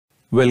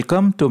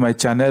Welcome to my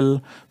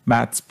channel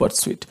Maths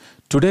Pursuit.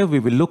 Today we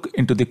will look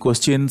into the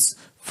questions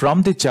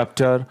from the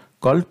chapter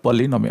called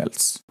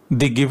Polynomials.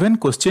 The given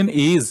question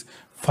is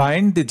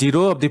find the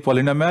zero of the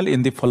polynomial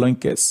in the following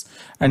case,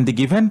 and the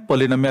given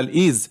polynomial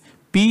is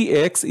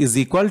px is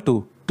equal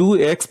to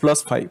 2x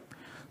plus 5.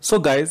 So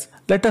guys,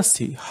 let us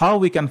see how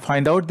we can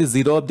find out the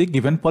zero of the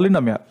given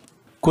polynomial.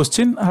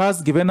 Question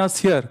has given us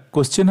here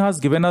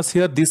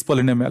this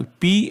polynomial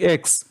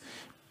px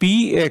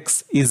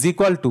is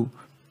equal to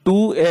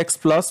 2x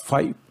plus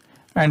 5,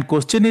 and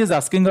question is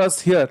asking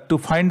us here to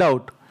find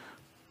out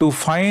the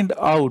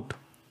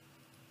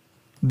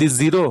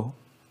zero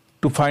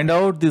of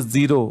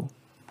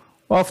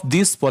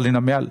this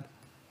polynomial,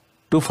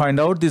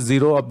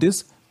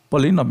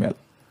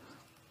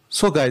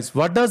 So guys,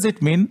 what does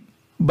it mean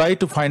by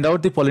to find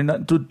out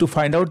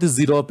the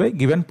zero of a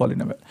given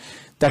polynomial?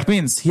 That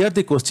means here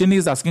the question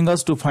is asking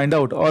us to find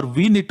out, or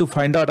we need to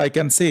find out, I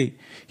can say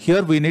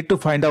here we need to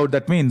find out.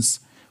 That means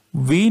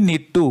we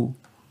need to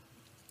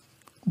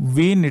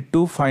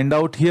find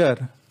out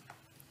here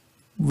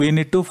when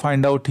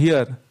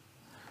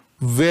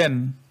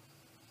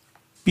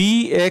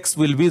px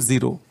will be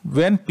 0.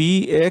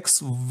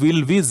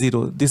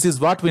 This is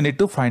what we need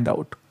to find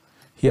out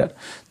here.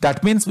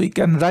 That means we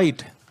can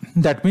write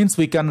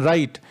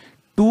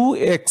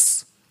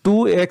 2x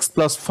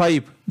plus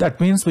 5. That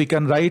means we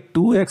can write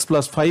 2x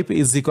plus 5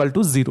 is equal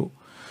to 0.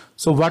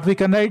 So what we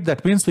can write?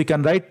 That means we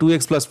can write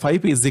 2x plus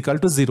 5 is equal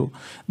to 0.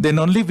 Then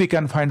only we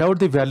can find out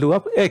the value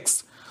of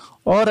x.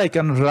 Or I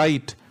can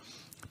write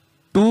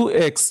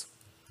 2x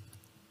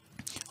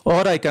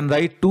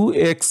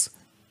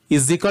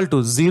is equal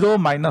to 0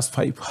 minus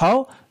 5.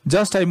 How?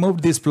 Just I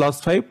moved this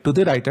plus 5 to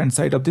the right hand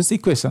side of this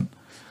equation.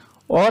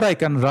 Or I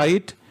can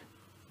write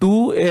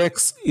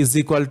 2x is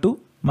equal to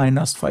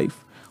minus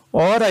 5.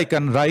 Or I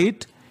can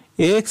write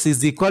x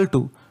is equal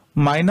to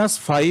minus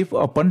 5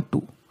 upon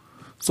 2.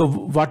 So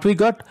what we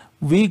got?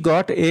 We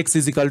got x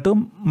is equal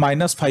to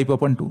minus 5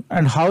 upon 2.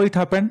 And how it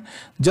happened?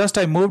 Just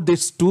I moved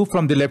this 2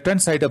 from the left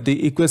hand side of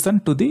the equation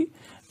to the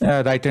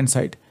right hand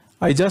side.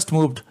 I just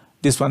moved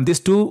this one. This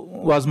 2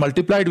 was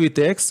multiplied with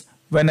x.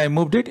 When I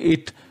moved it,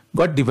 it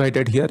got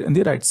divided here in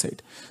the right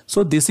side.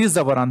 So this is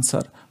our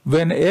answer.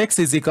 When x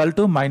is equal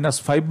to minus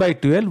 5 by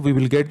 12, we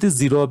will get the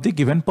zero of the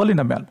given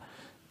polynomial.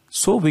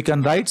 So we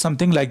can write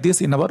something like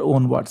this in our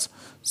own words.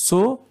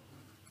 So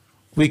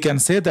we can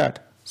say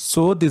that,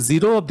 so the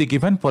zero of the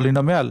given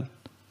polynomial,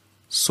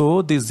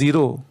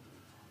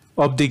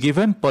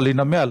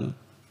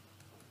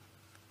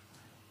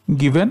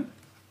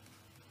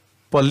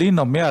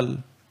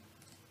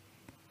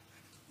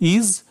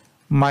 is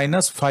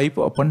minus 5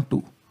 upon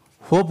 2.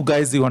 Hope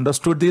guys you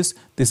understood this.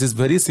 This is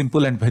very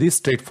simple and very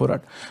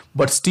straightforward.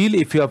 But still,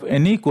 if you have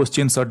any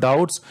questions or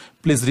doubts,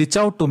 please reach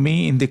out to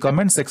me in the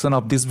comment section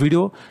of this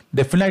video.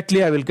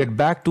 Definitely I will get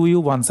back to you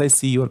once I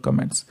see your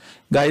comments.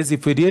 Guys,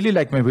 if you really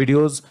like my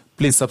videos,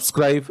 please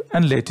subscribe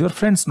and let your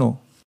friends know.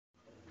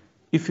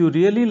 If you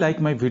really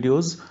like my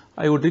videos,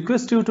 I would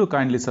request you to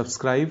kindly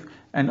subscribe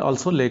and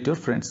also let your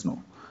friends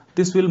know.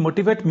 This will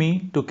motivate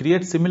me to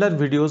create similar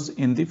videos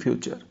in the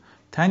future.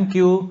 Thank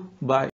you. Bye.